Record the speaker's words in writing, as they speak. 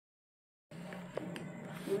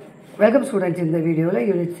Welcome students in the video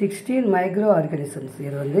unit 16 microorganisms.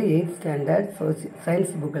 This is the 8th standard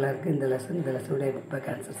science book in the lesson. The lesson book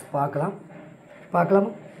answers. Paakalam.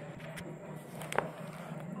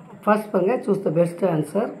 First choose the best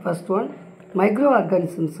answer. First one,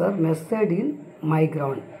 microorganisms are measured in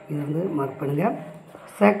micron. This is the mark pannunga.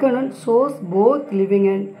 Second one, shows both living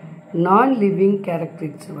and non-living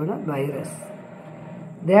characteristics of a virus.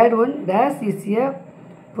 Third one, dash is a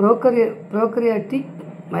prokaryotic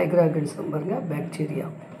microorganism, bacteria.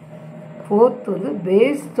 Fourth,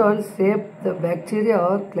 based on shape, the bacteria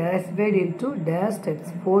are classified into dash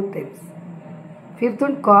types, 4 types. Fifth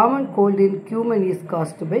one, common cold in human is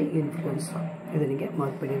caused by influenza. This is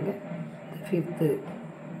mark. The fifth,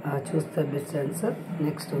 choose the best answer.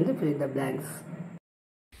 Next one, fill in the blanks.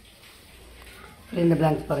 Fill in the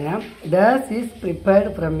blanks. Dash is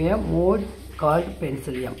prepared from a mode called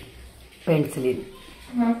penicillin.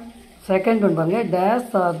 Second one,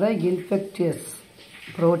 dash are the infectious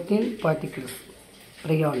protein particles,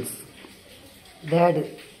 prions.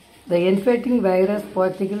 Third, the infecting virus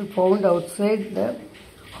particle found outside the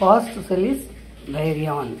host cell is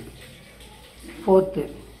virion. Fourth,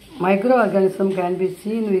 microorganism can be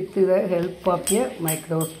seen with the help of a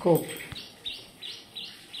microscope.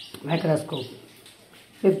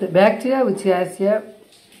 Fifth, bacteria which has a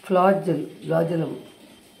flagellum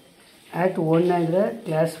at one angle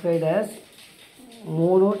classified as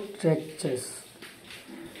monotrichous.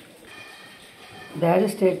 That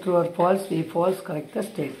is state true or false. If false, correct the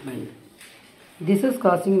statement. Disease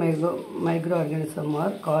causing microorganisms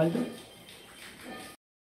are called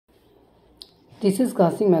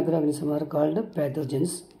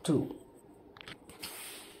pathogens too.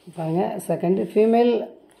 Second, female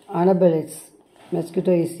Anopheles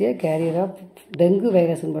mosquito is a carrier of dengue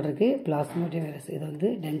virus and plasmodium virus. This is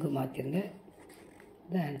dengue.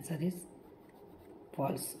 The answer is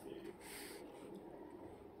false.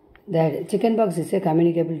 That chickenpox is a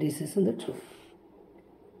communicable disease and true.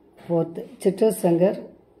 Fourth, citrus hunger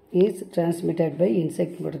is transmitted by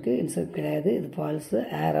insect. Insect is false,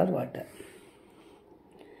 air or water.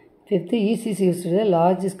 Fifth, yeast is used in a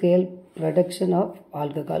large scale production of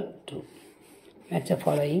alcohol. True. Match the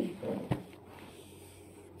following.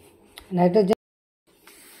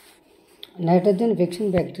 Nitrogen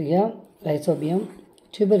fixing bacteria, Rhizobium.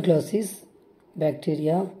 Tuberculosis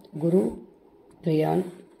bacteria, Guru, Prion.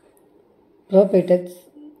 Prophytex,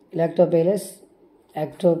 Lactobacillus,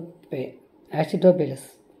 Acetobacillus.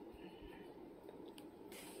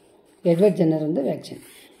 Edward Jenner on the vaccine.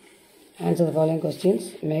 Answer the following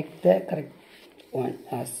questions. Make the correct one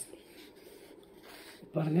as.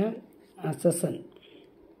 Assassin.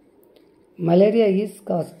 Malaria is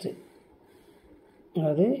caused.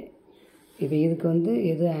 அதாவது இப்போ இதுக்கு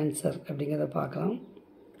எது answer அப்படிங்கிறத பார்க்கலாம்.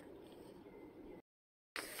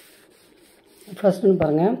 First ஒன்று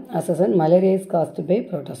பாருங்கள். Assertion malaria is caused by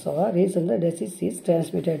protozoa. Reason the disease is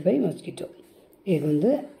transmitted by mosquito.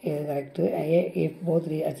 இது correct. if both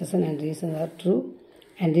assertion and reason are true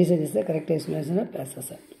and reason is the correct explanation of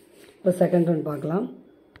assertion. இப்போ second one பார்க்கலாம்.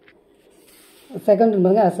 Second one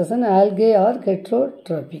பாருங்கள். Assertion algae R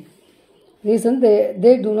heterotrophic. Reason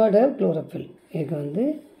they do not have chlorophyll. இது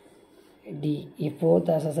D. if both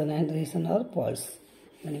assassin and reason are false.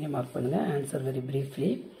 நீங்கள் mark பண்ணுங்கள். Answer very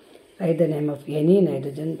briefly. Write the name of any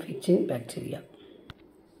nitrogen fixing bacteria.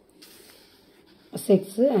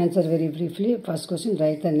 6. Answer very briefly. First question,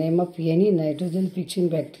 write the name of any nitrogen fixing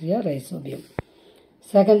bacteria, Rhizobium.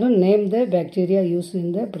 Second one, name the bacteria used in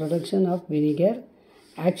the production of vinegar,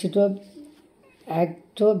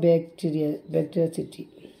 Actobacteriacity.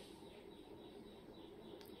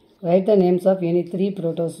 Write the names of any 3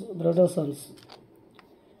 protozoans.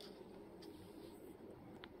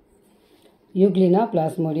 Euglena,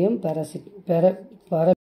 Plasmodium,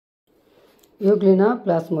 Euglena,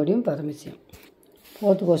 Plasmodium, Paramecium.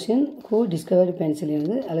 Fourth question, who discovered penicillin?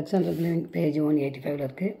 Alexander Fleming, page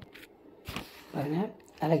 185.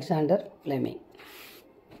 Alexander Fleming.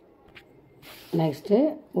 Next,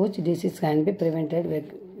 which disease can be prevented with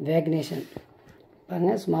vaccination?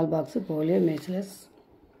 Smallpox, polio, measles,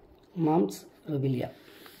 mumps, rubella.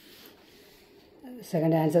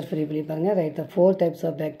 Second answer briefly. Write the 4 types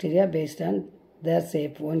of bacteria based on their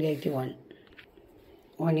shape. 181.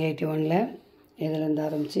 181 இதிலிருந்து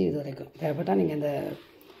ஆரம்பித்து இது வரைக்கும் தேவைப்பட்டால் நீங்கள் இந்த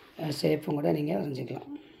ஷேப்பும் கூட நீங்கள் வரைஞ்சிக்கலாம்.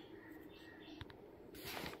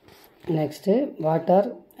 Next what are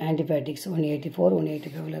antibiotics. 184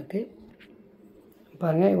 185 இருக்குது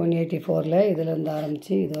பாருங்கள். 184 இதிலேருந்து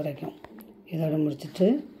ஆரம்பித்து இது வரைக்கும் இதோட முடிச்சுட்டு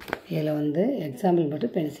இதில் எக்ஸாம்பிள்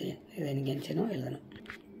மட்டும் பென்சிலின் இதை நீங்கள் நினச்சினோம் எழுதணும்.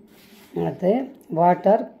 அடுத்து வாட்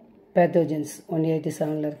ஆர் பேத்தோஜன்ஸ்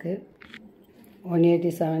 187 இருக்குது.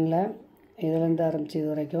 187ல இதிலிருந்து ஆரம்பிச்சு இது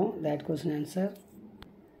வரைக்கும் that question answer.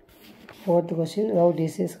 Fourth question, how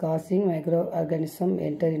disease causing microorganism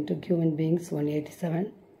enter into human beings 187.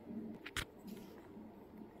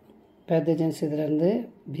 Pathogens இதிலிருந்து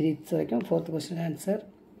breeds வரைக்கும் fourth question answer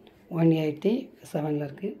 187ல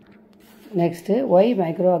இருக்கு. Next, why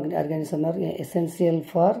microorganisms are essential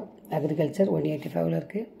for agriculture 185ல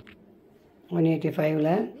இருக்கு. 185ல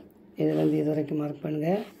இதிலிருந்து இது வரைக்கும் மார்க்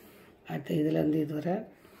பண்ணுங்க. அடுத்து இதிலிருந்து இது வரை,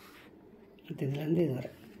 அடுத்து இதிலிருந்து இது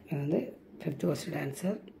வரை. இது வந்து 5th question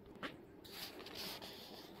answer.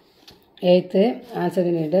 8th, answer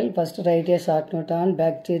in middle. First write a short note on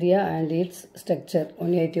bacteria and its structure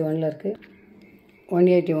 181ல இருக்கு.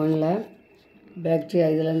 181ல பாக்டீரியா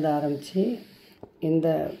இதிலிருந்து ஆரம்பித்து இந்த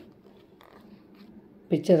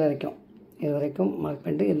பிக்சர் வரைக்கும் இது வரைக்கும் மார்க்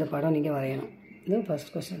பண்ணிட்டு இந்த படம் நீங்கள் வரையணும். இது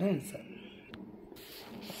first கொஸ்டினோட answer.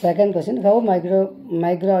 Second question, how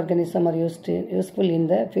microorganisms are useful in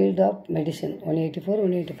the field of medicine 184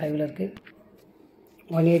 185ல இருக்குது.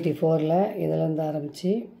 184ல் இதிலேருந்து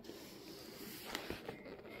ஆரம்பித்து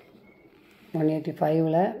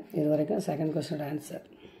 185ல் இது வரைக்கும் second கொஸ்டினோட answer.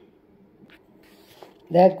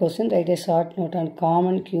 That question, write a short note on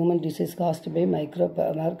common human disease caused by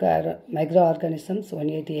microorganisms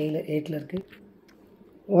 188ல் இருக்குது.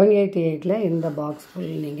 188ல் இந்த பாக்ஸ்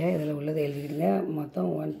ஃபுல் நீங்கள் இதில் உள்ளது எழுதிக்கிடுங்க. மொத்தம்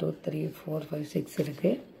 1 2 3 4 5 6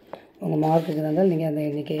 இருக்குது. உங்கள் மார்க்குக்கு இருந்தால் நீங்கள் அந்த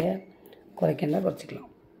எண்ணிக்கையை குறைக்கணும்னா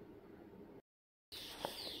குறைச்சிக்கலாம்.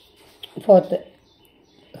 Fourth,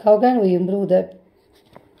 how can we improve the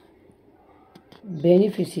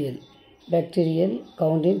beneficial bacterial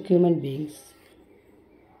count in human beings?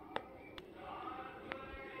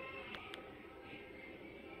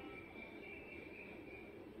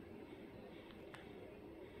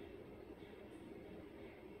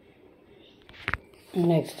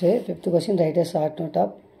 Next, fifth question, write a short note of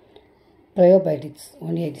probiotics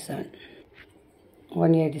 187.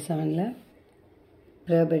 187ல்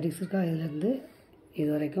probiotics இருக்கா, இதிலிருந்து இது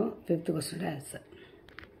வரைக்கும் 5th question answer.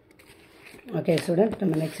 Okay student,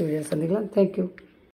 நம்ம நெக்ஸ்ட் வீடியோ சந்திக்கலாம். தேங்க்யூ.